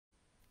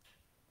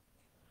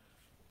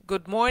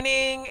Good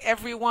morning,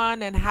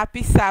 everyone, and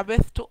happy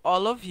Sabbath to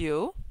all of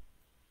you.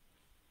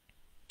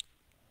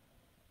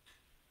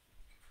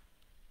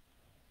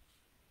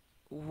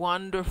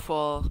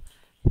 Wonderful.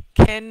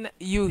 Can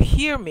you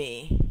hear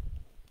me?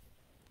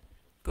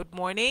 Good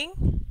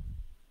morning.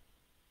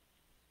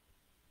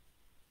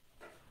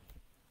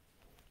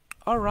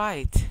 All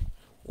right.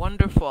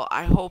 Wonderful.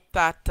 I hope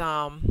that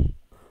all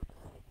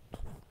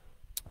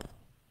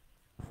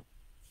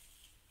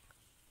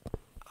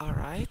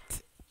right.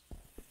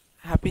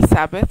 Happy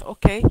Sabbath.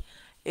 Okay.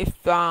 If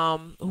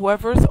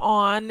whoever's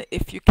on,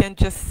 if you can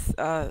just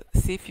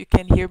see if you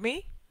can hear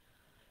me.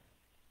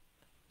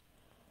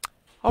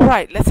 All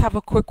right, let's have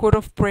a quick word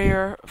of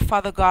prayer.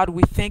 Father God,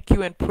 we thank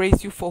you and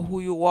praise you for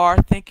who you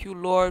are. Thank you,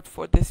 Lord,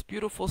 for this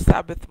beautiful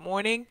Sabbath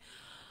morning.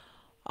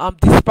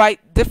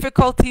 Despite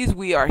difficulties,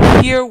 we are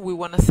here. We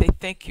want to say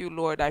thank you,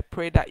 Lord. I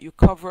pray that you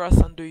cover us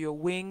under your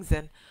wings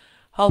and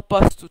help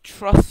us to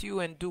trust you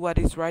and do what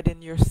is right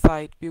in your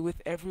sight. Be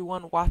with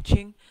everyone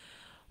watching.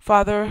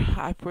 Father,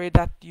 I pray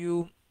that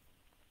may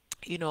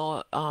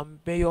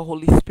your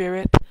Holy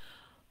Spirit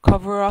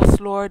cover us,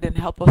 Lord, and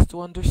help us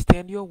to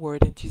understand your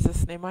word. In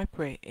Jesus' name I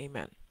pray.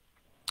 Amen.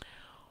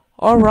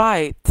 All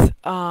right.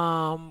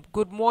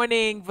 Good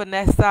morning,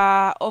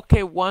 Vanessa.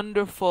 Okay,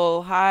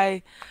 wonderful.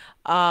 Hi,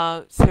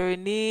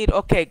 Serenade.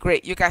 Okay,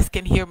 great. You guys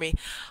can hear me.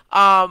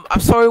 I'm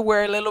sorry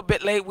we're a little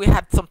bit late. We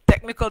had some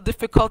technical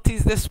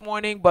difficulties this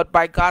morning, but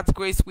by God's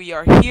grace, we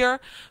are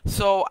here.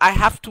 So I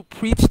have to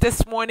preach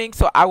this morning,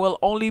 so I will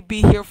only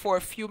be here for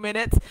a few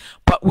minutes.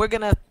 But we're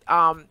gonna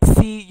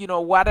see,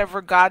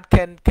 whatever God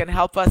can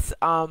help us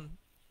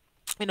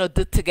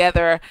do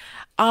together.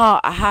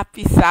 A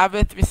happy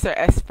Sabbath, Mr.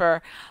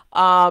 Esper.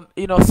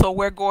 So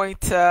we're going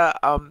to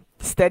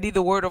study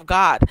the Word of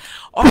God.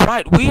 All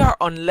right, we are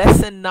on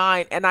lesson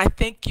 9, and I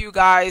thank you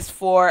guys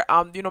for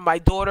my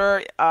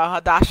daughter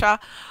Hadasha.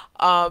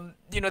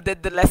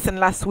 Did the lesson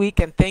last week,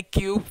 and thank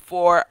you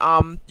for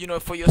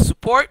for your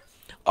support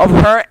of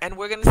her. And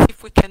we're gonna see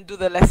if we can do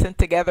the lesson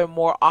together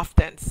more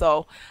often.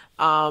 So,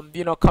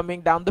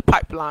 coming down the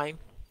pipeline.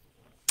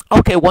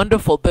 Okay,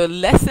 wonderful. The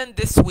lesson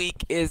this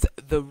week is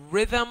the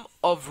rhythm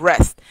of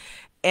rest.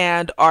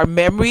 And our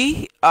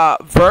memory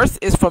verse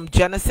is from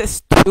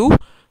Genesis 2,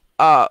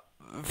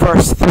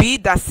 verse 3,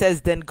 that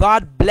says, Then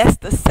God blessed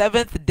the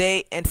seventh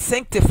day and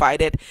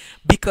sanctified it,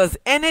 because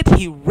in it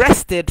he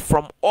rested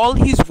from all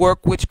his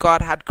work which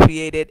God had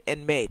created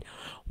and made.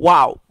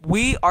 Wow,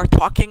 we are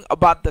talking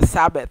about the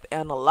Sabbath,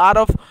 and um, a lot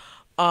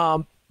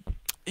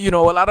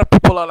of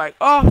people are like,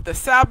 oh, the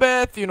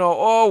Sabbath,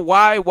 oh,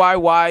 why,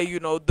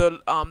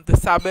 the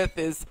Sabbath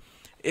is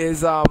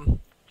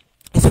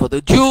for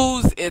the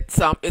Jews.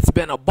 It's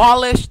been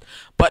abolished.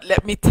 But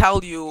let me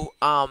tell you,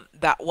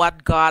 that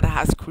what God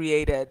has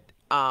created,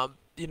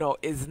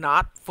 is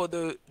not for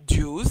the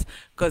Jews,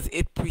 because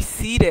it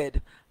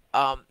preceded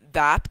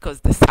that,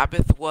 because the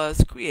Sabbath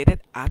was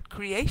created at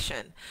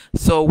creation.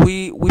 So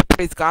we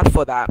praise God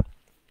for that.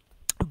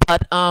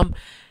 But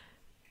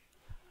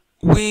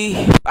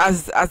we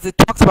as it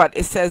talks about,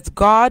 it says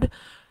God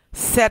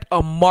set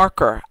a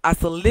marker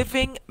as a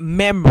living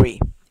memory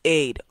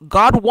aid.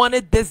 God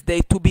wanted this day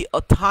to be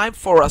a time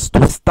for us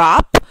to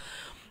stop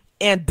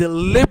and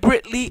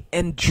deliberately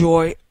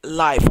enjoy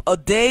life, a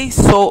day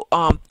so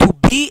to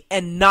be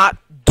and not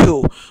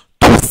do,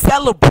 to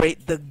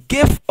celebrate the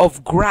gift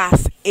of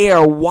grass,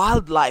 air,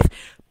 wildlife,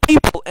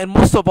 people, and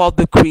most of all,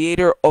 the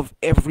creator of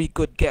every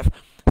good gift.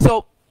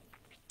 So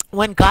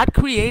when God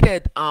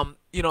created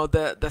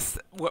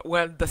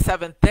when the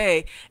seventh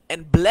day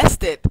and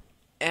blessed it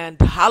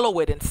and hallowed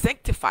it and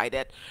sanctified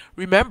it,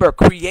 remember,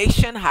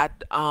 creation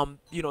had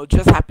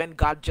just happened.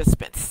 God just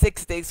spent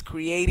 6 days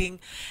creating,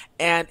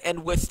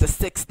 and which the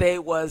sixth day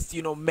was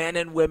men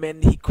and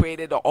women. He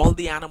created all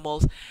the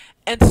animals.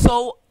 And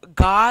so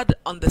God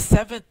on the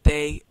seventh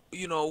day,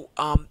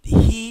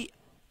 he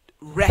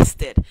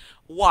rested.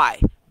 Why?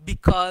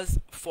 Because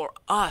for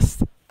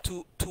us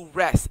to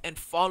rest and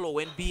follow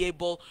and be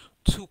able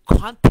to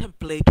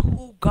contemplate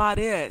who God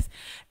is.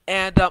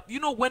 And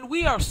when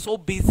we are so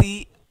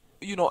busy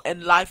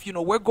in life,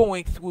 we're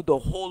going through the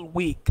whole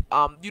week.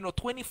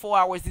 24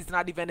 hours is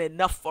not even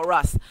enough for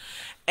us.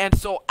 And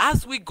so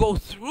as we go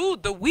through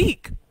the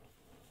week,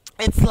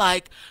 it's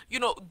like,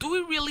 do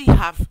we really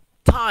have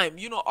time?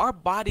 Our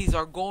bodies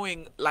are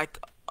going like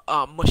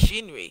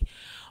machinery.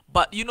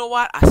 But you know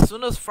what? As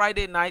soon as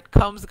Friday night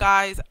comes,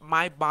 guys,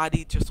 my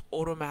body just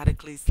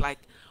automatically is like,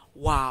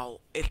 wow,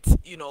 it's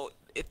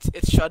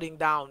shutting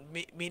down,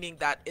 meaning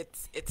that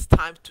it's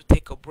time to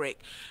take a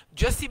break.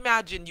 Just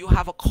imagine you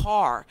have a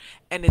car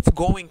and it's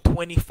going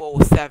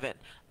 24/7.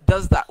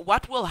 Does that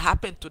What will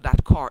happen to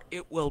that car?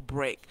 It will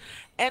break.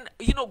 And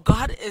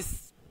God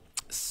is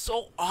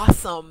so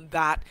awesome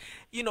that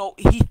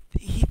he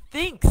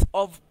thinks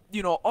of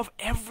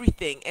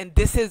everything, and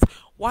this is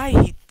why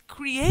he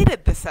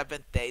created the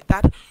seventh day,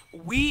 that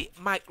we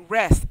might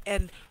rest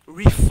and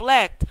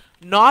reflect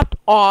not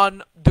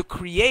on the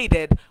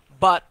created,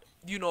 but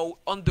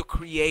on the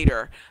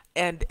creator,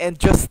 and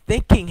just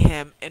thanking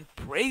him and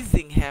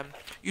praising him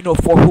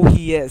for who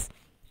he is.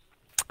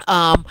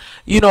 um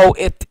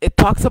it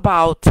talks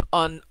about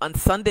on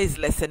Sunday's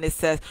lesson. It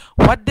says,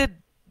 what did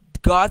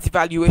God's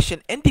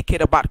evaluation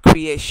indicate about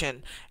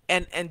creation?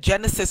 And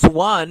Genesis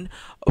 1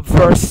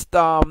 verse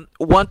 1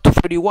 to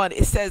 31,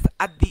 it says,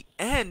 at the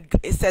end,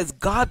 it says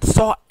God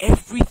saw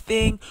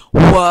everything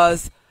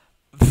was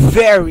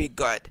very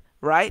good,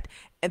 right?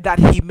 And that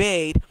he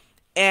made.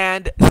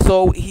 And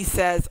so he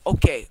says,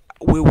 okay,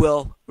 we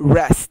will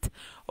rest.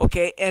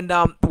 Okay, and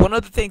one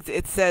of the things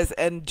it says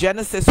in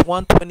Genesis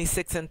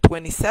 1:26 and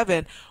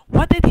 27,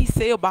 what did he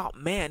say about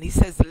man? He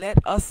says, let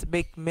us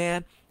make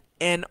man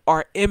in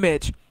our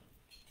image.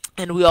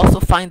 And we also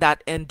find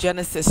that in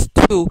Genesis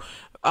 2,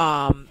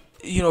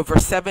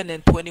 verse 7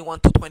 and 21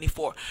 to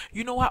 24.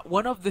 You know what?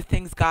 One of the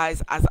things,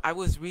 guys, as I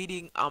was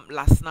reading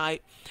last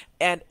night,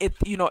 and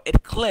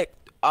it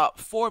clicked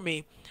for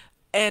me.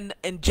 And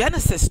in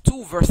Genesis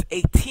 2 verse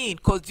 18,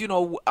 because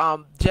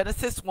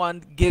Genesis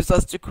 1 gives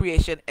us the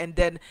creation, and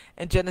then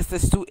in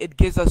Genesis 2 it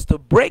gives us the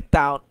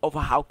breakdown of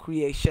how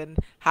creation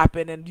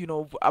happened, and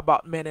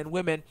about men and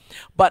women.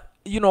 But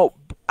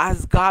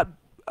as God,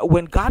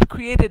 when God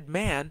created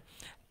man,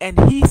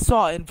 and he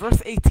saw, in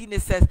verse 18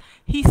 it says,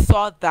 he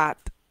saw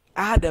that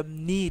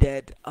Adam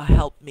needed a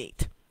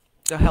helpmate.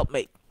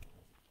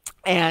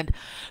 And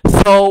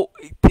so,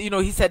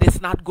 he said it's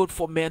not good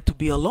for man to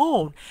be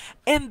alone.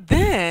 And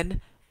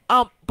then,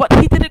 but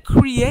he didn't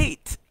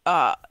create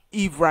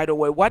Eve right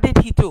away. What did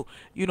he do?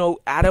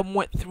 Adam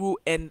went through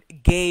and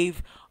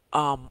gave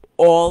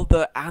all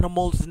the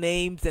animals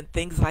names and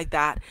things like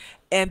that.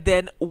 And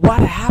then what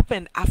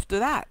happened after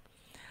that?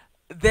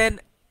 Then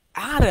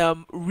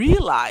Adam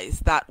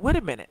realized that, wait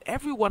a minute,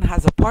 everyone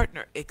has a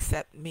partner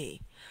except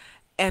me.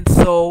 And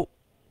so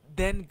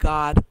then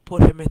God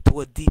put him into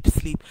a deep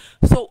sleep.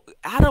 So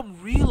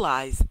Adam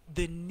realized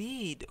the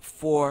need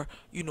for,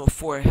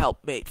 for a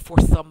helpmate, for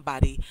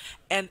somebody.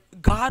 And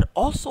God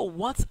also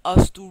wants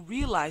us to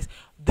realize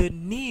the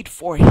need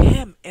for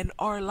him in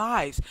our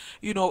lives.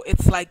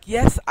 It's like,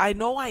 yes, I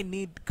know I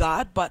need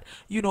God, but,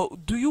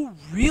 do you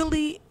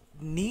really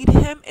need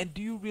him, and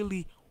do you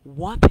really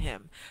want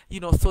him?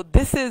 So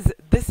this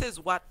is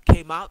what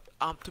came out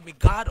to me.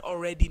 God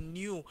already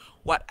knew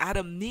what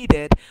Adam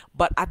needed,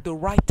 but at the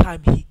right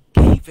time he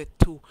gave it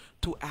to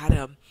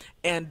Adam.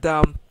 And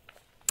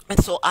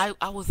so I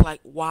was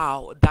like,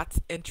 wow, that's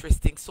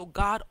interesting. So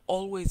God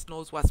always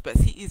knows what's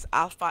best. He is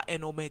Alpha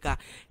and Omega.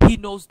 He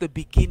knows the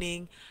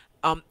beginning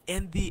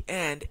and the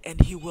end,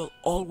 and he will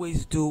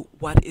always do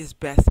what is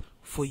best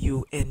for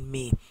you and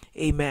me.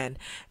 Amen.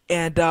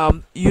 And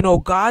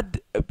God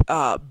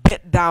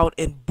bent down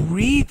and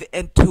breathed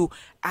into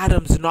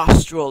Adam's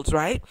nostrils,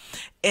 right?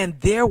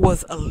 And there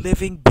was a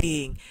living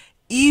being.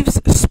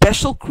 Eve's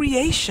special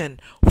creation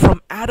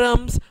from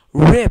Adam's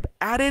rib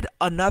added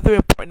another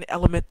important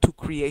element to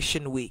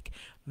creation week.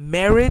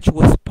 Marriage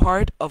was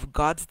part of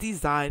God's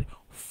design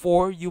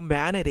for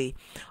humanity,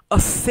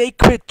 a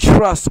sacred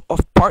trust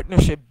of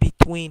partnership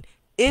between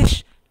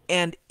Ish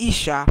and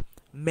Isha,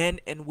 men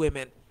and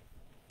women.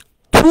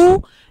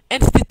 Two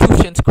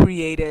institutions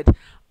created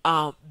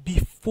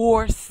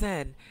before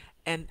sin,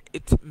 and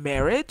it's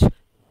marriage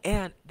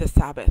and the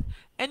Sabbath.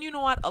 And you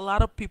know what? A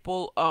lot of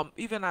people,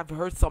 even I've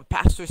heard some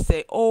pastors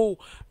say, "Oh,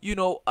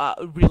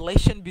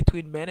 relation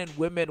between men and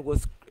women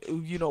was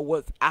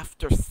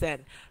after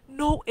sin."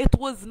 No, it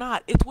was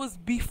not. It was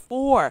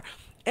before.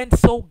 And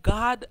so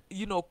God,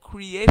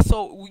 create.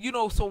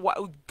 So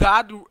what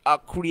God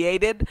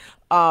created,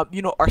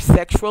 our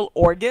sexual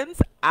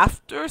organs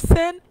after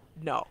sin.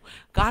 No,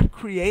 God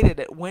created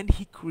it when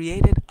he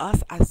created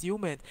us as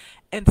humans.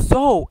 And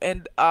so,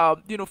 and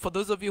for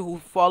those of you who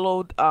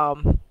followed,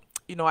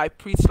 I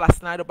preached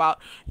last night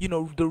about,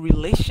 the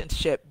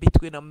relationship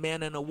between a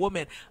man and a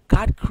woman.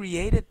 God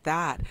created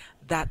that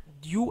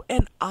you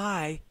and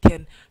I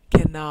can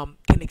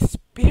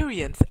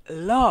experience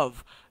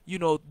love,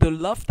 the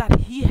love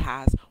that he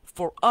has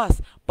for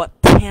us,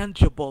 but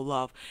tangible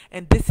love.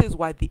 And this is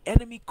why the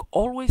enemy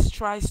always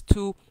tries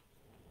to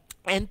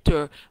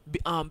enter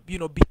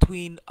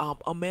between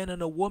a man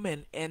and a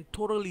woman and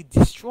totally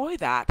destroy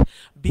that,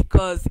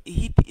 because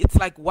it's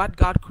like what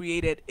God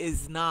created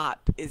is not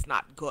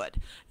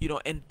good.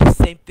 And the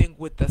same thing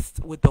with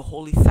the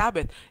Holy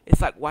Sabbath.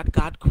 It's like what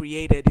God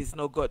created is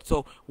no good,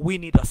 so we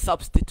need a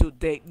substitute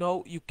date.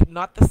 No, you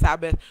cannot the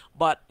Sabbath,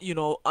 but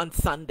on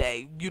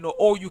Sunday,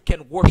 or you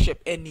can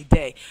worship any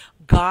day.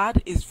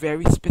 God is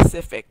very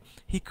specific.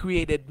 He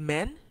created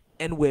men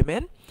and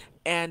women,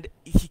 and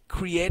he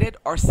created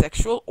our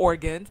sexual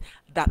organs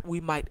that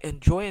we might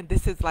enjoy. And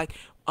this is like,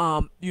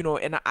 and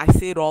I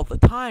say it all the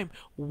time,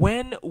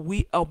 when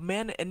we are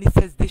men, and it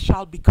says they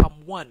shall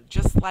become one.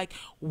 Just like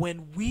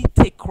when we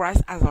take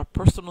Christ as our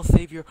personal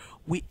savior,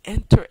 we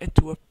enter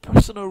into a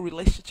personal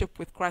relationship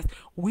with Christ,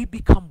 we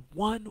become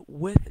one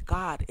with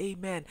God.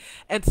 Amen.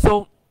 And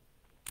so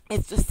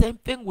It's the same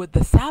thing with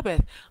the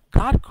Sabbath.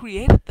 God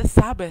created the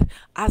Sabbath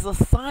as a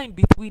sign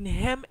between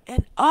Him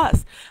and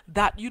us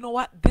that, you know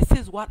what, this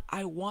is what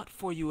I want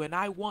for you, and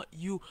I want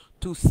you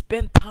to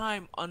spend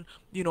time on,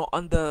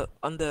 on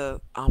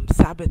the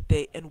Sabbath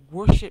day and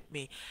worship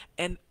me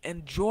and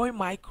enjoy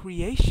my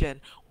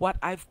creation, what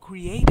I've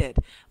created.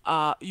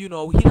 He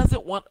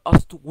doesn't want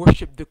us to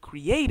worship the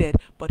created,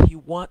 but He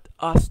wants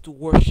us to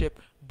worship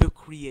the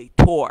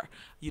Creator.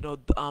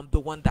 The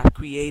one that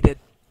created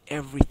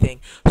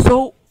everything.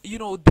 So,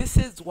 this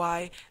is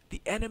why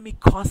the enemy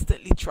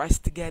constantly tries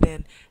to get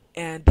in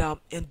and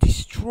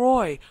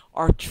destroy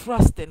our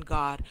trust in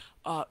God.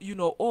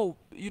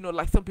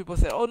 Like some people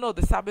say, oh no,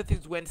 the Sabbath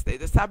is Wednesday,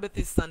 the Sabbath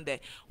is Sunday.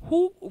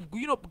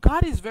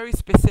 God is very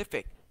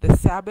specific. The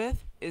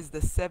Sabbath is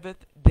the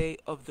seventh day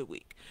of the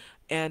week.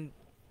 And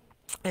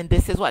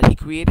this is what He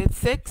created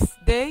 6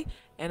 day,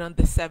 and on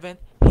the seventh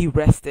He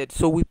rested.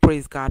 So we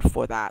praise God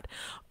for that.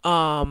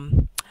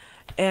 And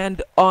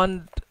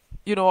on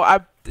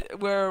I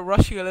we're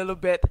rushing a little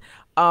bit,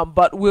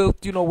 but we'll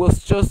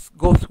just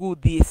go through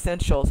the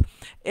essentials.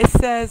 It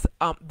says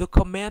the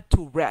command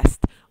to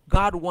rest.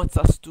 God wants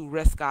us to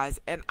rest, guys,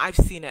 and I've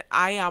seen it.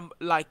 I am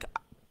like,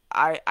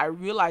 I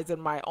realize in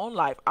my own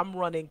life I'm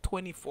running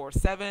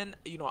 24/7.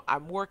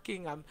 I'm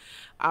working, I'm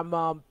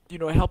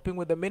helping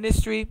with the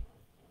ministry.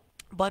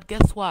 But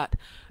guess what?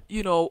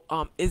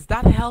 Is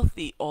that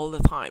healthy all the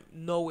time?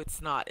 No,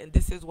 it's not. And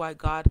this is why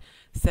God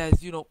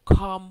says,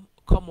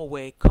 come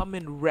away, come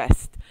and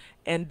rest.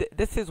 And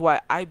this is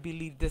why I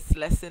believe this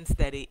lesson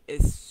study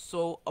is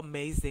so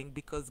amazing,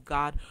 because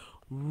God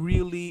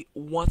really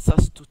wants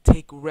us to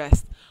take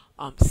rest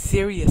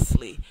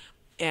seriously.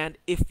 And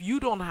if you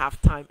don't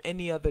have time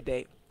any other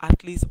day,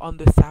 at least on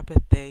the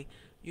Sabbath day,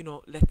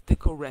 let's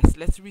take a rest.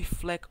 Let's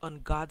reflect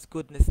on God's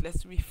goodness.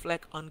 Let's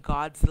reflect on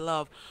God's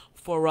love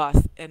for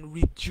us and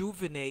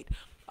rejuvenate.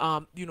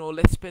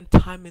 Let's spend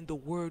time in the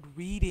Word,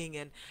 reading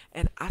and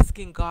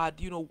asking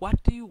God,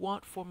 what do you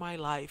want for my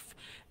life?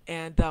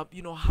 And,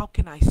 how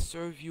can I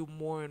serve you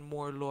more and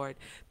more, Lord?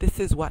 This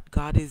is what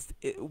God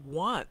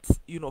wants,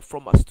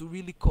 from us, to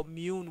really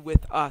commune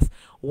with us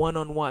one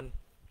on one.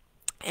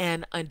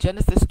 And in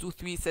Genesis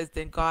 2:3 says,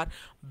 then God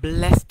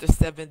blessed the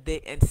seventh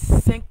day and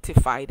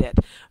sanctified it,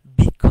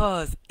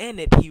 because in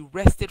it He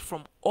rested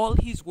from all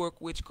His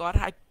work which God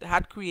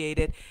had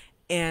created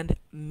and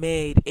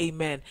made.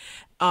 Amen.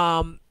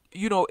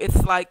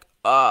 It's like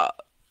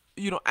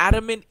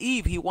Adam and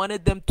Eve, He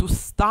wanted them to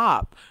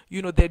stop,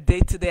 their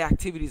day-to-day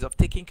activities of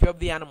taking care of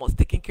the animals,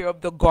 taking care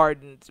of the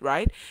gardens,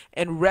 right?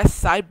 And rest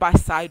side by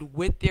side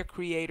with their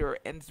Creator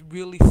and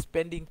really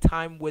spending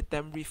time with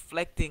them,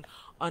 reflecting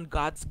on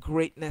God's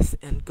greatness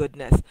and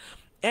goodness.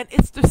 And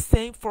it's the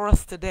same for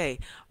us today.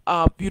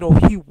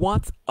 He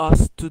wants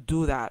us to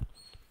do that.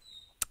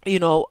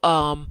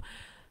 I'm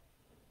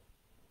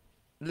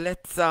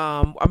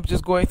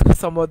just going through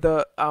some of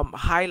the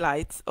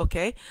highlights,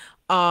 okay?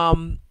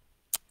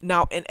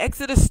 Now in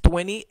Exodus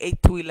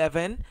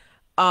 28-11,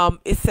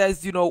 it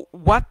says,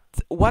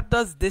 what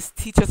does this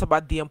teach us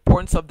about the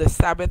importance of the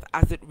Sabbath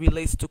as it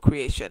relates to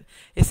creation?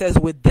 It says,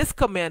 with this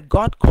command,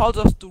 God calls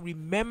us to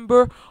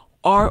remember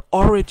our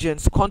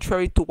origins.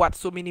 Contrary to what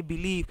so many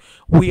believe,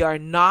 we are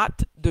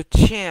not the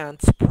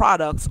chance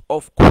products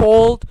of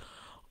cold,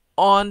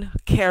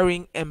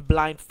 uncaring, and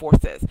blind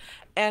forces.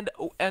 And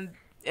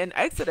in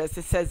Exodus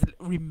it says,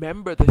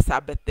 remember the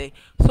Sabbath day.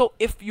 So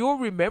if you're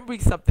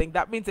remembering something,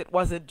 that means it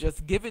wasn't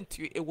just given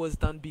to you, it was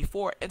done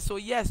before. And so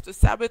yes, the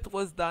Sabbath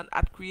was done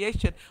at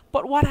creation.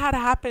 But what had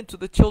happened to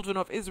the children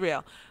of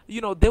Israel?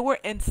 They were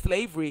in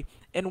slavery.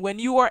 And when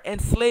you are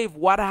enslaved,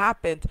 what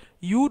happened?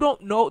 You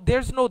don't know,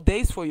 there's no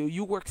days for you.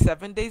 You work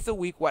 7 days a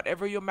week.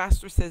 Whatever your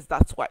master says,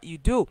 that's what you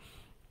do.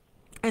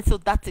 And so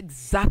that's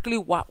exactly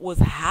what was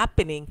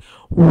happening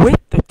with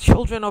the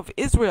children of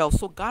Israel.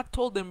 So God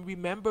told them,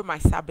 remember my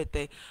Sabbath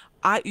day.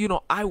 I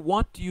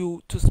want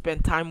you to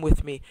spend time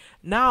with me.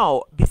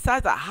 Now,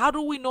 besides that, how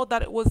do we know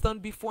that it was done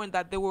before and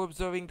that they were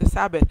observing the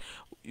Sabbath?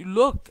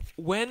 Look,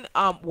 when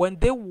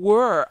they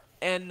were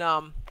in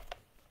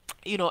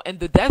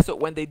the desert,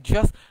 when they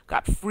just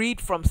got freed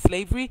from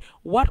slavery,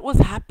 what was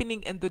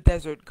happening in the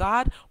desert?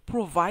 God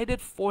provided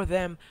for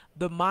them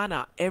the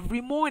manna every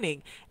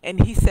morning,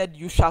 and He said,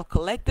 you shall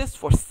collect this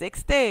for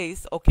 6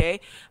 days, okay?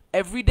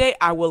 Every day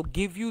I will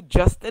give you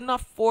just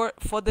enough for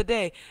the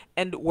day.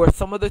 And were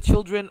some of the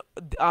children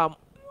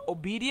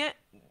obedient?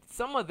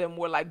 Some of them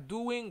were like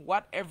doing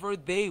whatever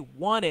they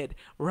wanted,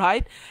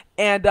 right?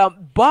 And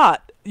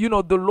but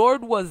the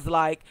Lord was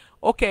like,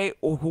 okay,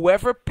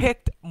 whoever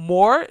picked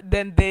more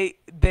than they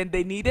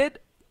needed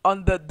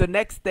on the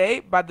next day,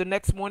 by the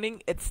next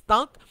morning it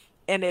stunk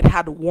and it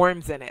had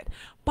worms in it.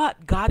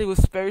 But God, it was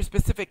very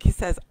specific. He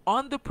says,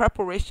 on the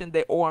preparation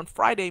day or on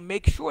Friday,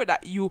 make sure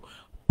that you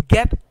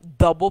get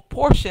double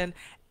portion.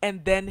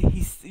 And then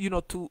he's,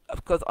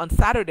 because on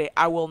Saturday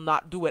I will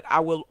not do it. I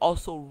will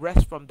also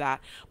rest from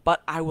that,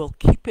 but I will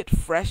keep it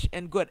fresh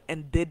and good.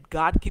 And did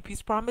God keep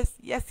His promise?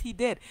 Yes, He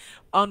did.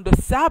 On the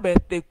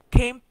Sabbath, they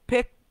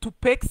picked to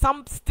pick,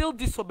 some still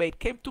disobeyed,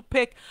 came to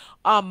pick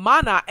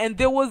manna, and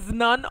there was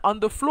none on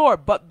the floor.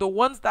 But the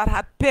ones that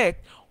had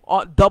picked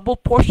double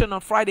portion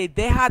on Friday,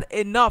 they had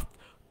enough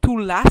to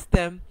last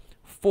them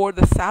for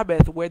the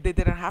Sabbath, where they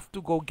didn't have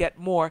to go get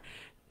more.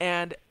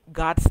 And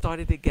God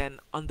started again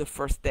on the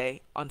first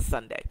day, on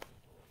Sunday.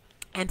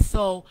 And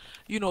so,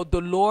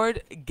 the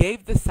Lord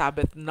gave the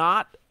Sabbath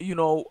not,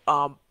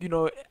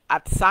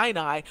 at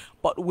Sinai,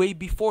 but way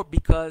before,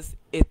 because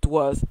it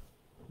was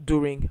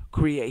during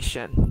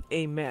creation.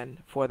 Amen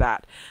for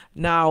that.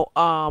 Now,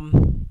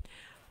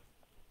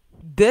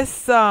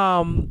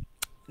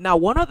 now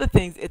one of the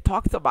things it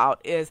talks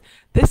about is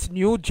this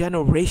new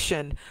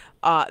generation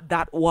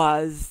that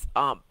was,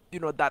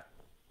 that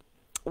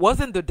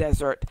was in the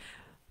desert.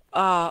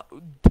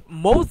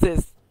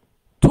 Moses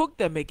took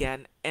them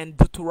again in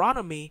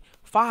Deuteronomy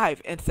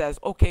 5 and says,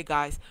 okay,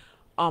 guys,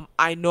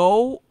 I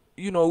know,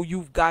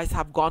 you guys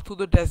have gone through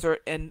the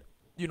desert and,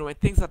 and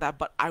things like that,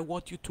 but I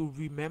want you to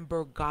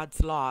remember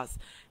God's laws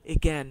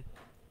again.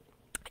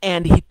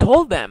 And he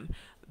told them,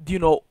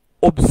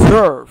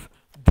 observe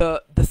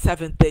the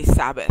seventh day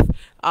Sabbath,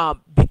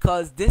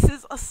 because this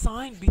is a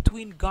sign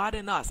between God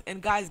and us.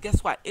 And guys,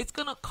 guess what? It's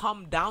going to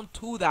come down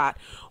to that,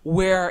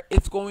 where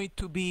it's going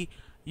to be,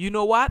 you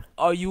know what?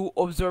 Are you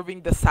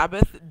observing the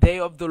Sabbath day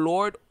of the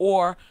Lord?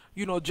 Or,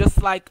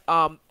 just like,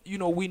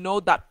 we know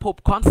that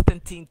Pope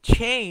Constantine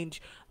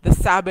changed the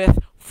Sabbath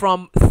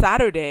from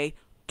Saturday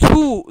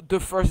to the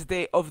first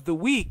day of the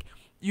week.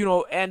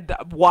 And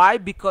why?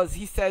 Because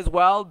he says,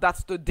 well,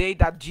 that's the day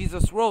that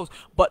Jesus rose.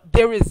 But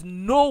there is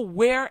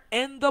nowhere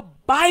in the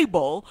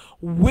Bible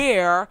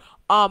where,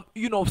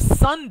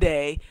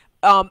 Sunday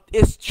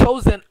is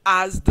chosen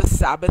as the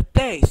Sabbath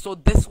day. So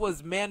this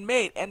was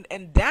man-made.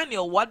 And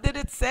Daniel, what did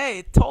it say?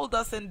 It told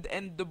us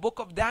in the book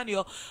of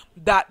Daniel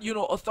that,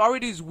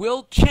 authorities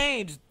will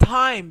change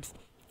times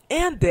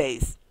and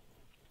days.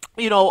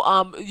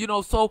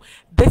 So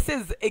this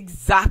is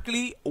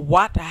exactly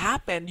what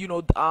happened.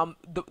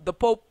 The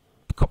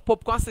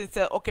Pope Constantine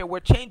said, okay, we're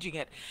changing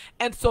it.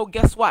 And so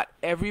guess what?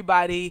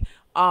 Everybody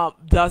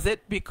does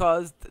it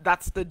because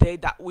that's the day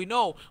that we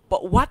know.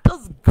 But what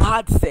does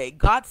God say?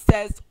 God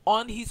says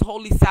on his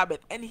holy Sabbath,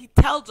 and he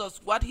tells us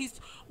what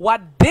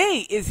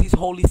day is his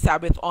holy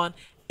Sabbath on.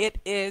 It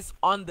is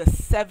on the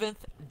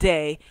seventh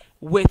day,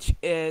 which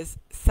is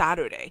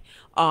Saturday.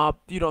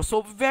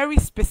 So very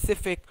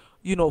specific,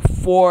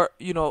 for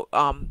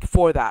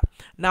that.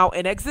 Now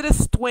in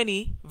Exodus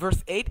 20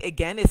 verse 8,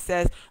 again it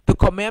says the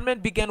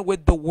commandment began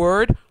with the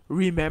word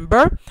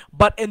remember.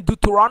 But in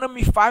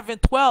Deuteronomy 5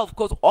 and 12,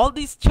 because all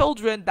these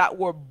children that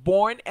were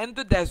born in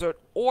the desert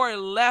or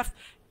left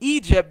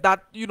Egypt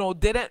that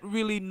didn't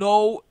really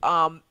know,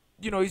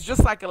 it's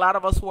just like a lot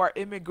of us who are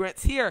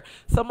immigrants here.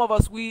 Some of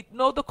us, we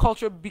know the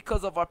culture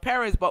because of our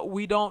parents, but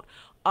we don't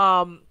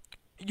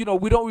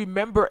we don't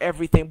remember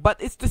everything. But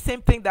it's the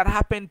same thing that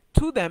happened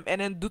to them.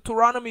 And in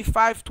Deuteronomy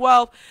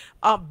 5:12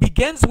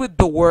 begins with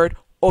the word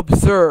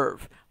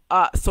observe.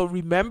 So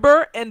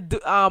remember and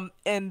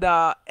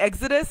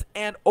Exodus,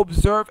 and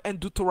observe and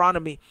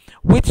Deuteronomy,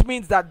 which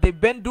means that they've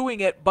been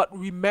doing it, but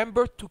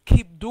remember to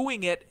keep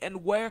doing it.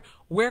 And where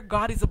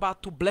God is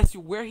about to bless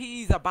you, where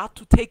he is about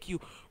to take you,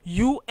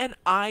 you and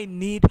I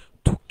need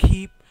to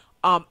keep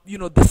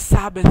the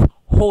Sabbath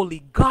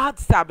holy.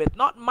 God's Sabbath,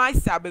 not my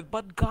Sabbath,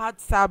 but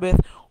God's Sabbath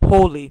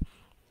holy.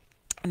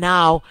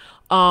 Now,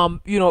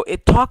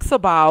 it talks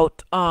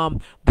about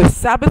the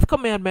Sabbath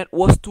commandment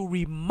was to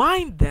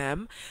remind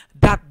them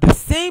that the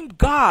same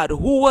God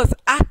who was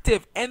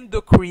active in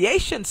the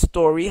creation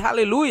story,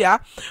 hallelujah,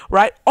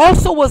 right,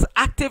 also was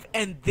active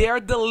in their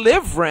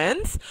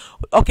deliverance.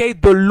 Okay,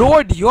 the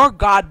Lord your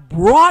God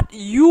brought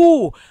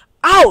you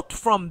out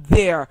from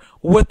there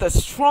with a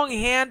strong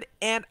hand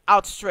and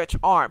outstretched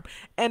arm.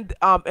 And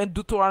in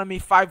Deuteronomy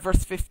 5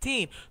 verse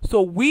 15.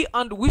 So we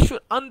should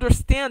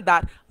understand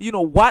that,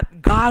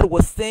 what God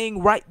was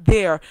saying right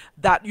there,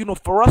 that,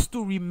 for us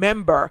to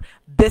remember,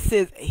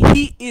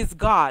 he is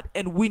God,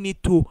 and we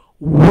need to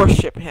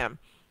worship him.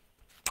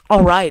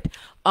 All right.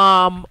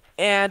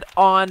 And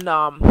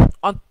on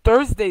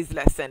Thursday's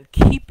lesson,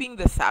 keeping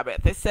the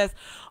Sabbath, it says,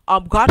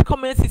 God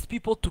commands his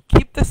people to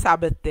keep the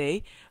Sabbath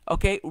day,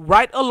 okay,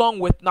 right along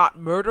with not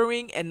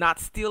murdering and not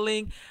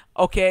stealing,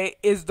 okay,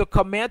 is the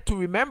command to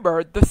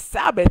remember the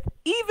Sabbath,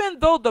 even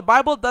though the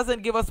Bible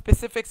doesn't give us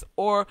specifics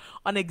or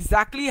on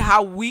exactly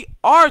how we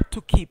are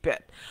to keep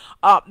it.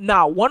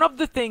 Now, one of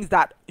the things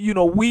that,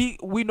 we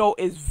know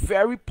is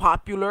very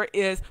popular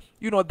is,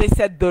 they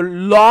said the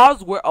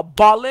laws were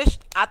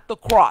abolished at the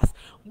cross.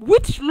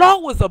 Which law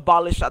was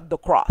abolished at the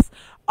cross?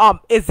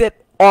 Is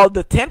it all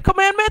the 10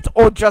 commandments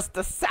or just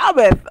the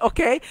Sabbath?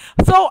 Okay,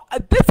 so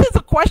this is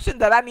a question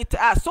that I need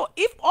to ask. So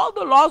if all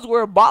the laws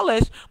were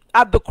abolished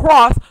at the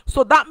cross,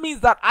 so that means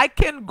that I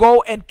can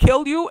go and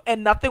kill you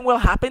and nothing will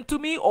happen to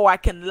me, or I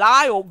can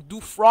lie or do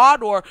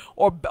fraud or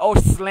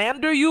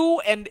slander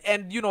you and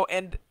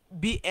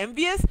be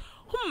envious.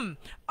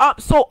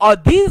 So are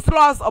these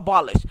laws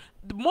abolished?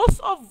 most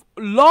of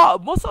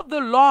the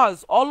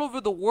laws all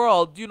over the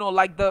world,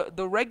 like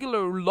the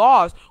regular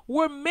laws,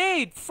 were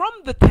made from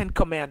the Ten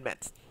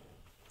Commandments,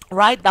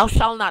 right? Thou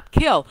shalt not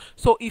kill.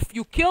 So if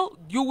you kill,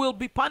 you will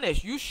be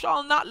punished. You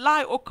shall not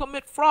lie or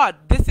commit fraud.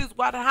 This is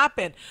what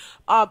happened,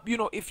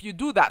 if you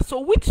do that. So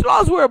which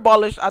laws were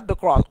abolished at the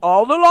cross?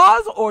 All the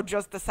laws or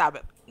just the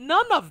Sabbath?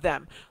 None of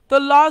them. The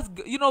laws,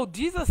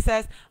 Jesus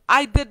says,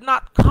 I did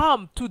not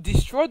come to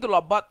destroy the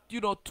law, but,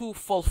 to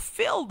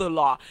fulfill the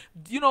law.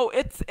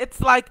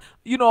 It's like,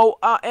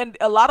 and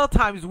a lot of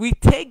times we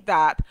take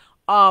that,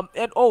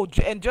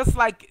 and just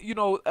like,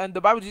 and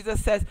the Bible,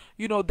 Jesus says,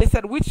 they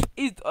said, which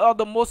is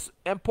the most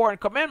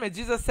important commandment?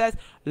 Jesus says,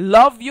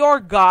 love your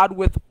God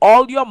with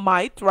all your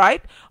might,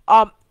 right?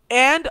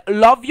 And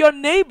love your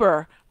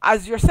neighbor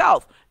as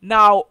yourself.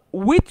 Now,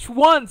 which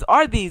ones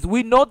are these?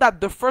 We know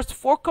that the first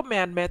four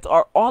commandments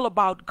are all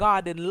about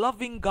God and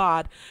loving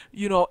God,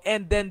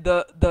 and then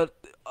the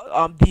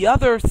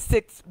other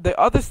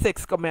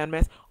six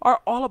commandments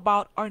are all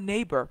about our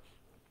neighbor.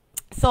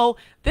 So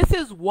this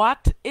is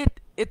what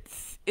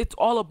it's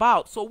all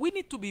about. So we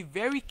need to be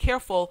very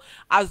careful,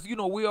 as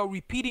we are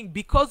repeating,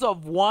 because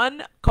of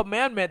one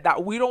commandment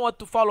that we don't want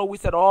to follow. We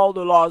said all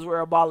the laws were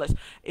abolished.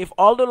 If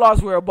all the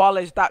laws were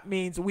abolished, that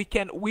means we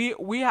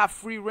have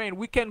free reign.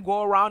 We can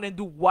go around and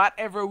do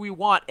whatever we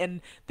want,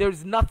 and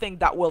there's nothing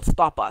that will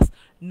stop us.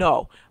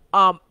 No.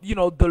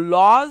 The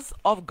laws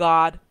of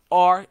God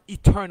are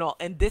eternal,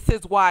 and this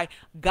is why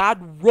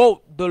God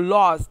wrote the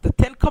laws, the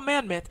Ten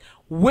Commandments,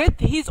 with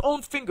his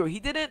own finger. He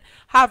didn't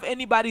have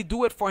anybody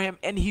do it for him,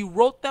 and he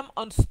wrote them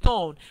on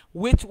stone,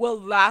 which will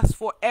last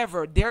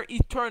forever. They're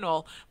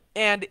eternal,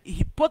 and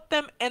he put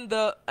them in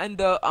the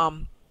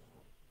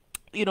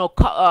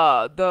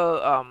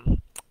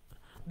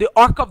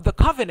Ark of the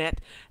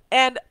Covenant.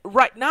 And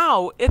right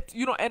now,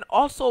 and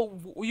also,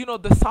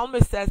 the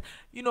psalmist says,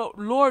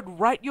 Lord,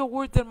 write your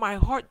words in my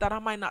heart that I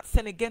might not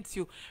sin against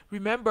you.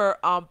 Remember,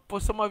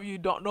 for some of you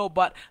don't know,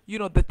 but,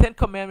 the Ten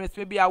Commandments,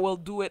 maybe I will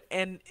do it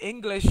in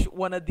English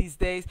one of these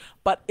days,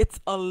 but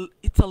it's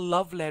a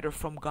love letter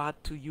from God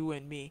to you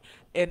and me.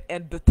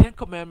 And the Ten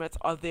Commandments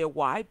are there.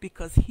 Why?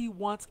 Because he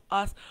wants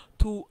us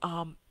to,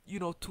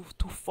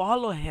 to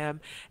follow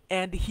him,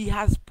 and he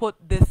has put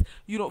this,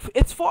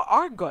 it's for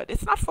our good.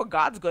 It's not for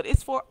God's good.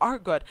 It's for our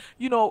good.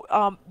 Do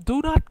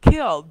not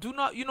kill. Do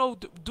not,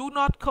 do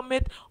not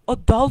commit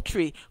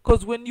adultery,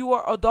 because when you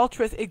are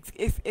adulterous,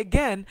 it's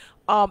again,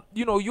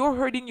 you're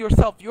hurting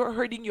yourself. You're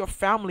hurting your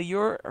family.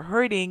 You're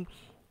hurting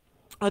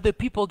other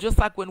people. Just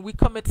like when we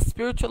commit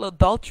spiritual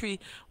adultery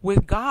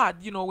with God,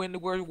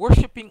 when we're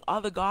worshiping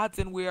other gods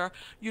and we're,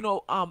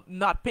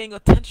 not paying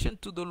attention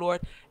to the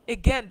Lord,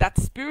 again,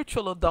 that's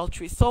spiritual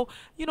adultery. So,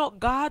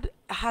 God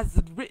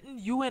has written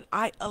you and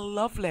I a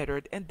love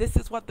letter, and this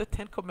is what the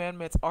Ten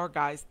Commandments are,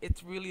 guys.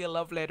 It's really a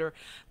love letter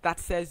that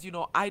says,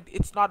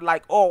 it's not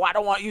like, oh, I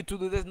don't want you to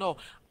do this. No,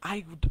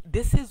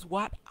 this is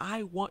what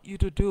I want you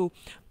to do,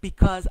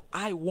 because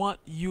I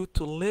want you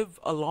to live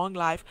a long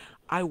life.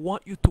 I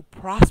want you to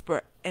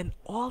prosper in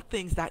all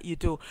things that you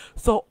do.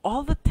 So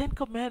all the Ten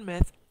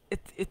Commandments,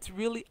 it's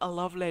really a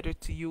love letter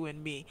to you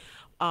and me.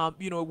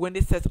 When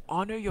it says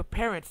honor your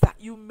parents, that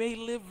you may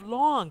live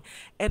long,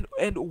 and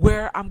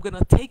where I'm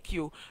gonna take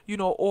you,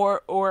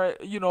 or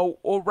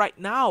right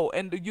now,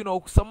 and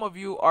some of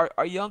you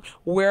are young,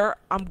 where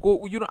I'm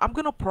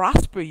gonna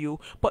prosper you,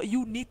 but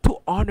you need to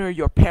honor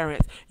your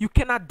parents. You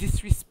cannot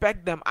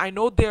disrespect them. I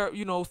know they're,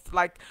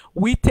 like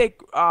we take,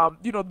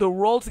 the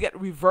roles get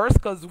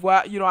reversed, because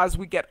as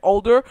we get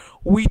older,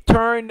 we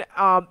turn,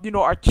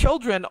 our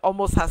children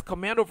almost has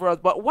command over us.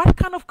 But what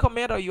kind of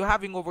command are you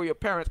having over your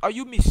parents? Are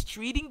you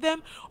mistreating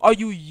them? Are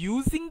you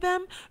using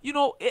them?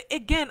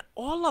 Again,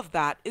 all of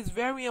that is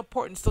very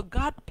important. So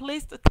God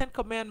placed the Ten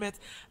Commandments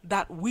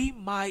that we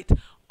might,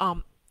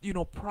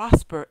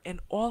 prosper in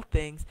all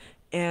things,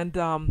 and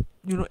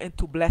and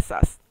to bless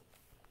us.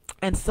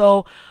 And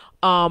so,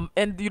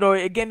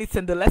 again, it's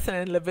in the lesson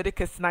in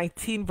Leviticus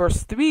 19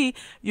 verse 3.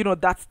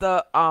 That's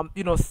the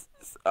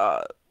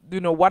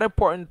what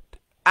important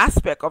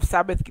aspect of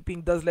Sabbath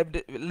keeping does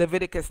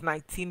Leviticus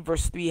 19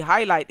 verse 3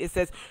 highlight. It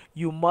says,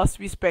 you must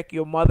respect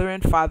your mother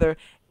and father,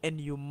 and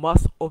you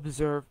must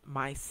observe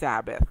my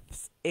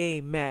Sabbaths.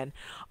 Amen.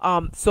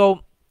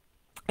 So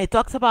it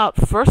talks about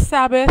first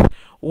Sabbath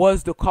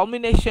was the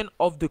culmination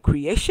of the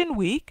creation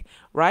week,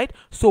 right?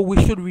 So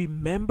we should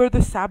remember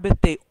the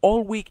Sabbath day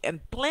all week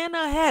and plan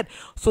ahead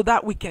so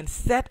that we can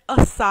set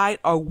aside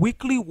our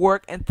weekly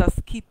work and thus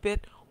keep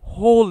it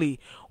holy.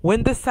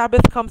 When the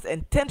Sabbath comes,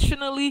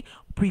 intentionally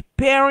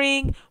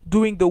preparing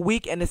during the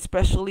week, and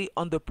especially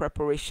on the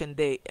preparation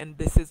day. And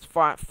this is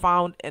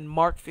found in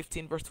Mark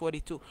 15 verse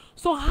 42.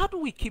 So how do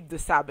we keep the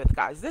Sabbath,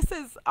 guys? This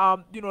is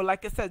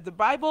like I said, the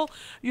Bible,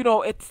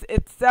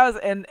 it says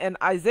in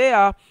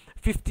Isaiah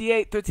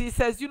 58:13, it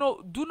says,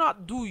 do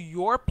not do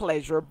your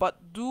pleasure,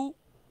 but do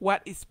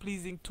what is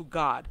pleasing to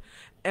God.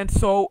 And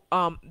so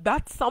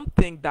that's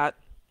something that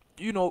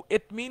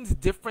it means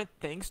different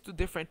things to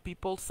different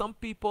people. Some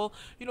people,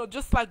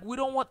 just like we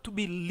don't want to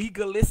be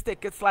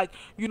legalistic. It's like,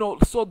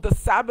 so the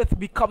Sabbath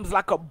becomes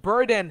like a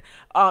burden.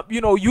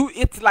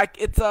 It's like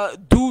it's a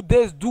do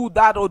this, do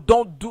that, or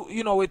don't do,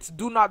 it's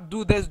do not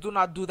do this, do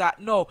not do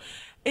that. No,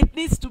 it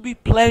needs to be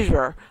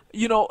pleasure.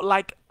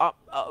 Like,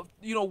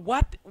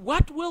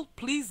 what will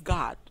please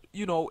God,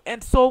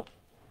 and so,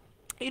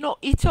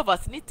 each of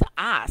us need to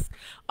ask.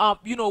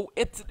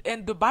 It's,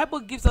 and the Bible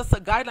gives us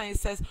a guideline. It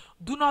says,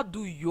 do not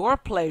do your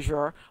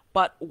pleasure,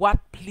 but what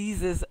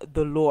pleases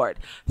the Lord.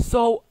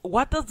 So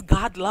what does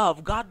God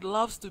love? God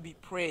loves to be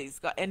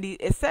praised. And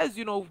it says,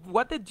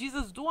 what did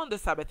Jesus do on the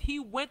Sabbath? He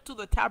went to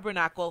the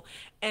tabernacle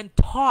and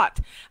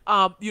taught,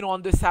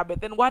 on the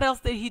Sabbath. And what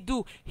else did he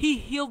do? He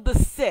healed the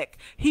sick.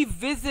 He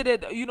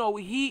visited,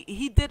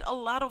 he did a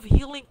lot of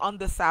healing on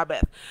the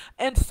Sabbath.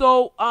 And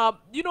so,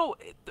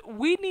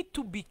 we need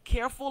to be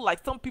careful.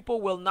 Like, some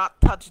people will not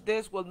touch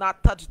this, will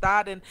not touch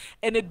that, and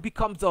it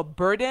becomes a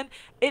burden.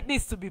 It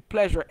needs to be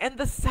pleasure. And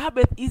the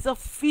Sabbath is a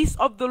feast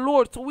of the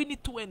Lord. So we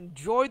need to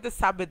enjoy the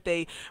Sabbath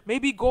day.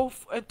 Maybe go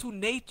into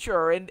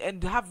nature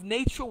and have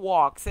nature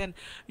walks, and,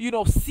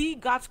 see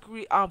God's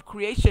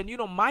creation.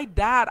 My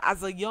dad,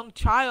 as a young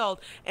child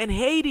in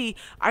Haiti,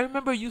 I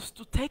remember, used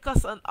to take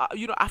us on,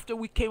 after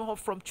we came home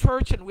from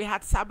church and we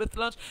had Sabbath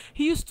lunch,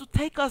 he used to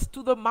take us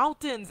to the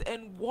mountains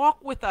and walk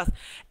with us,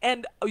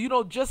 and,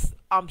 just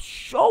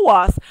show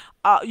us,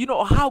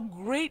 how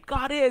great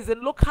God is,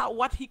 and look how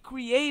what he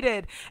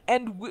created.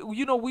 And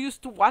we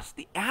used to watch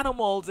the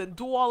animals and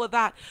do all of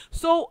that.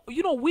 So,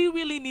 we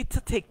really need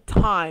to take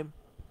time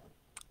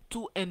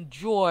to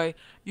enjoy,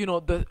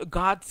 the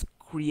God's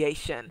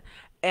creation.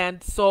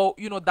 And so,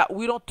 that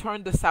we don't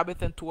turn the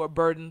Sabbath into a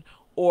burden,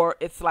 or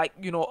it's like,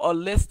 a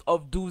list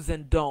of do's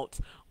and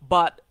don'ts.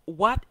 But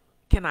what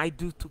can I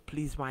do to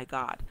please my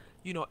God?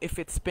 If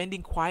it's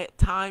spending quiet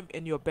time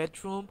in your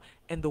bedroom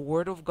and the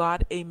word of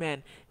God,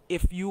 amen.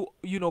 If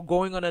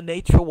going on a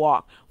nature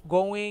walk,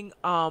 going,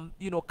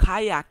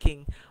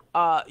 kayaking,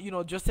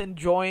 just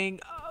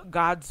enjoying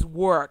God's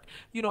work,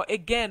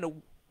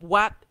 again,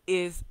 what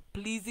is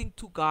pleasing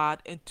to God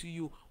and to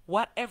you,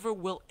 whatever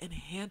will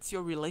enhance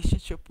your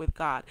relationship with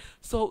God.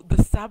 So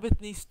the Sabbath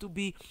needs to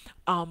be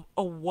a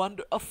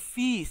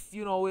feast.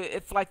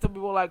 It's like some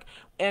people like,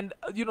 and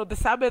the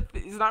Sabbath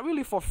is not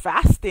really for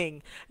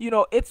fasting.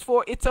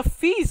 It's a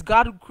feast.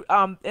 God,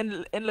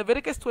 in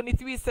Leviticus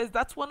 23, it says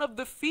that's one of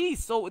the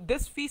feasts. So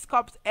this feast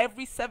comes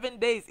every 7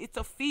 days. It's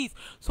a feast.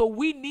 So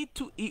we need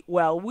to eat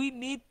well. We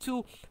need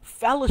to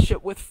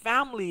fellowship with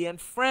family and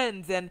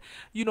friends, and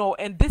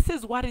and this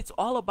is what it's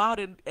all about,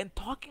 and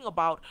talking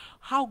about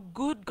how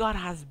good God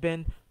has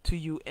been to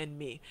you and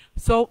me.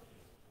 So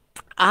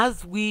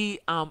as we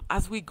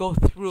go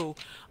through,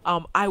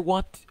 I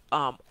want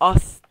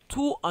us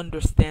to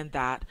understand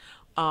that,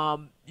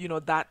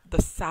 that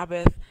the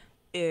Sabbath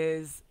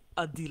is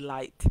a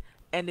delight,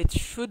 and it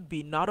should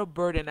be, not a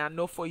burden. I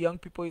know for young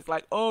people, it's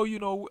like, oh,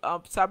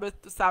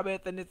 Sabbath to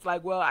Sabbath, and it's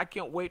like, well, I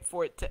can't wait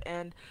for it to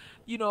end.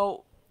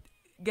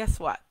 Guess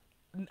what?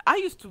 I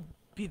used to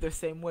be the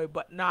same way,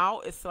 but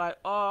now it's like,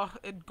 oh,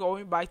 it's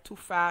going by too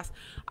fast.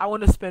 I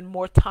want to spend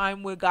more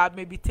time with God,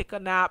 maybe take a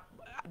nap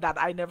that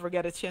I never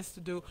get a chance to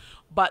do.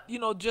 But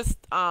just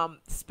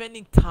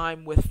spending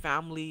time with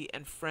family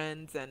and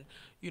friends, and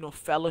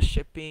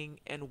fellowshipping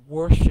and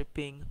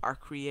worshiping our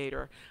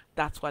Creator,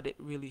 that's what it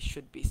really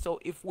should be. So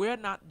if we're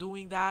not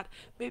doing that,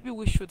 maybe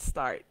we should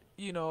start,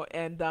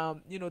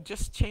 and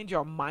just change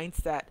our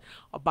mindset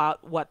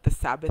about what the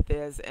Sabbath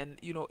is. And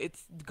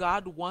it's,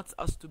 God wants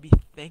us to be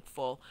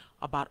thankful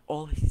about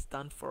all he's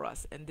done for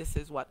us, and this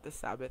is what the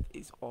Sabbath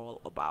is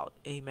all about.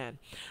 Amen.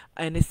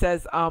 And it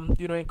says,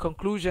 in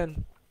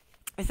conclusion,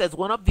 it says,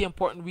 one of the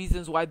important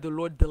reasons why the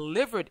Lord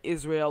delivered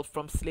Israel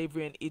from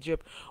slavery in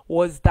Egypt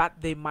was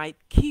that they might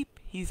keep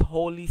his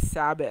holy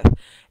Sabbath.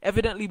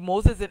 Evidently,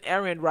 Moses and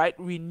Aaron, right,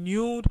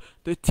 renewed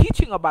the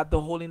teaching about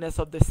the holiness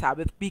of the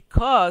Sabbath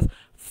because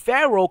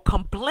Pharaoh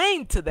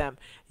complained to them,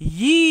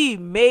 ye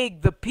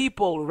make the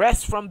people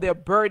rest from their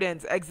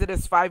burdens.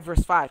 Exodus 5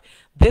 verse 5.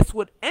 This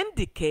would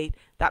indicate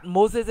that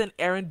Moses and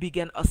Aaron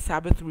began a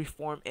Sabbath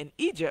reform in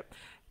Egypt.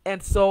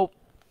 And so,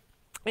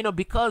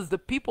 because the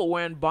people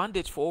were in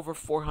bondage for over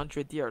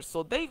 400 years.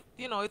 So they,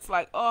 it's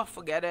like, oh,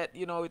 forget it.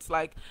 It's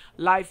like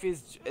life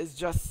is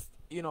just,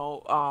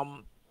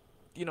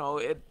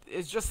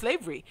 it's just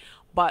slavery.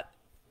 But,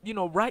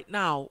 right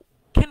now,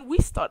 can we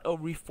start a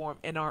reform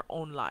in our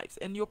own lives,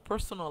 in your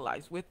personal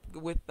lives, with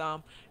your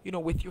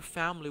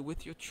family,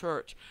 with your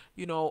church,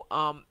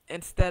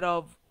 instead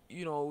of,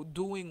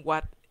 doing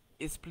what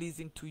is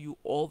pleasing to you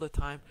all the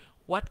time?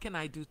 What can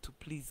I do to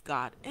please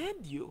God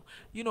and you?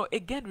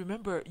 Again,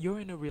 remember, you're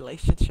in a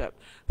relationship.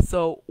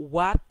 So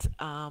what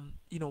can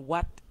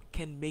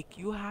make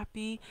you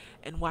happy,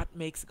 and what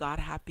makes God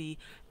happy?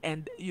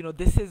 And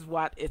this is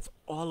what it's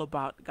all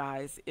about,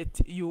 guys.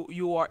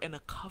 You are in a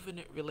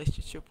covenant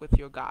relationship with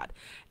your God.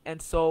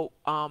 And so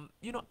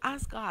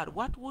ask God,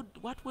 what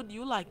would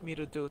you like me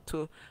to do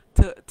to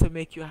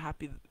make you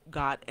happy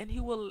God, and He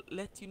will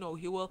let you know.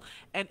 He will,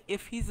 and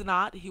if He's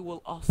not, He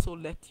will also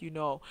let you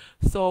know.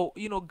 So,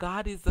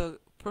 God is a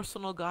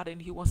personal God,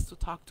 and He wants to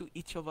talk to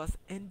each of us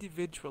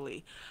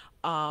individually.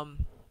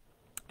 Um,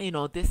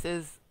 this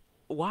is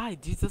why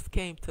Jesus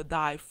came to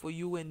die for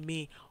you and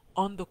me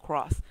on the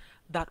cross,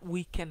 that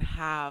we can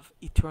have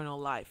eternal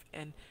life.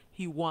 And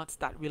He wants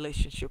that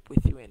relationship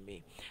with you and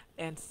me.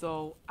 And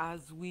so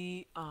as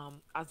we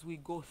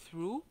go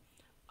through,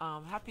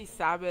 happy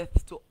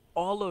Sabbath to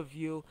all of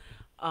you.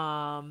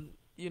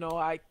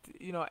 I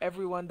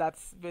everyone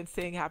that's been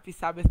saying happy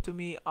Sabbath to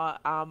me,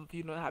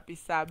 happy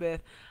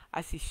Sabbath.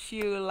 I see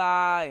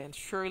Sheila and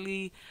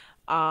Shirley,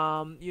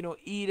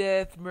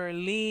 Edith,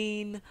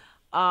 Merlene,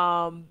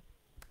 um,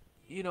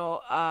 you know,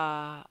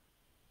 uh,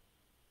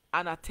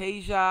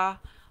 Anastasia,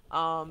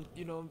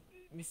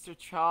 Mr.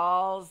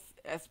 Charles,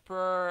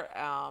 Esper,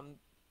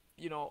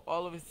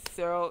 all of us,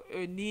 Sarah,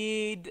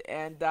 Enid,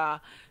 and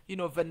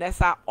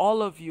Vanessa,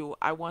 all of you.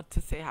 I want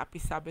to say happy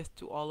Sabbath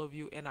to all of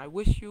you, and I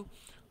wish you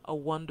a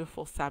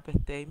wonderful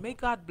Sabbath day. May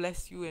God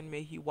bless you and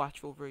may He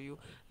watch over you.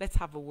 Let's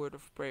have a word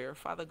of prayer.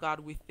 Father God,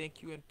 we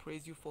thank you and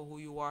praise you for who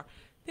you are.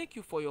 Thank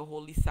you for your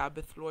holy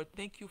Sabbath, Lord.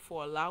 Thank you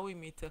for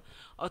allowing me to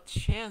a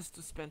chance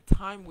to spend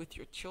time with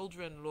your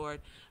children,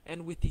 Lord,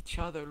 and with each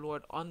other,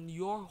 Lord, on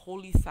your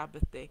holy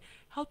Sabbath day.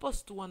 Help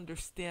us to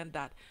understand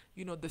that,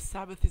 the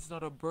Sabbath is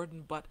not a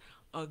burden, but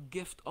a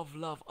gift of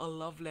love, a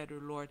love letter,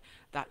 Lord,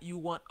 that you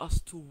want us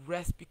to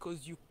rest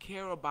because you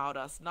care about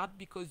us, not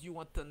because you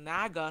want to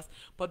nag us,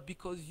 but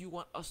because you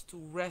want us to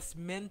rest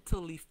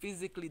mentally,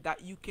 physically,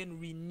 that you can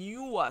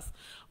renew us,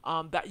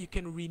 that you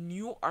can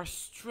renew our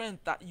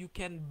strength, that you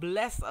can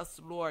bless us,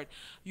 Lord,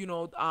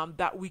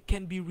 that we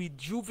can be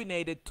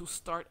rejuvenated to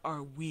start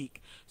our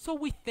week. So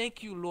we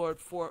thank you, Lord,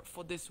 for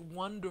this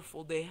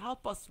wonderful day.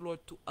 Help us,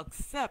 Lord, to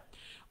accept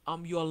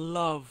your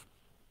love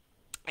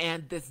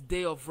and this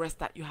day of rest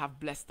that you have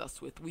blessed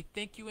us with. We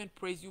thank you and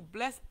praise you.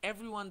 Bless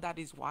everyone that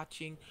is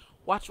watching.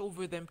 Watch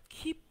over them.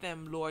 Keep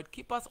them, Lord.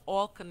 Keep us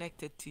all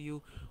connected to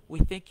you. We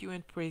thank you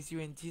and praise you.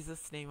 In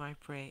Jesus' name I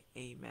pray.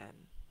 Amen.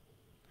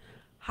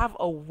 Have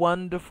a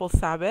wonderful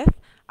Sabbath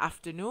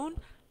afternoon.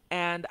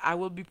 And I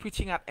will be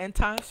preaching at end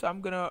time, so I'm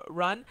going to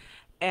run.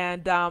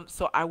 And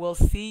so I will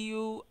see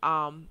you,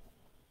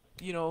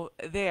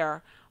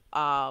 there,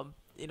 um,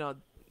 you know,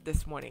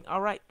 this morning.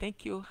 All right.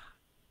 Thank you.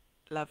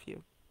 Love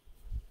you.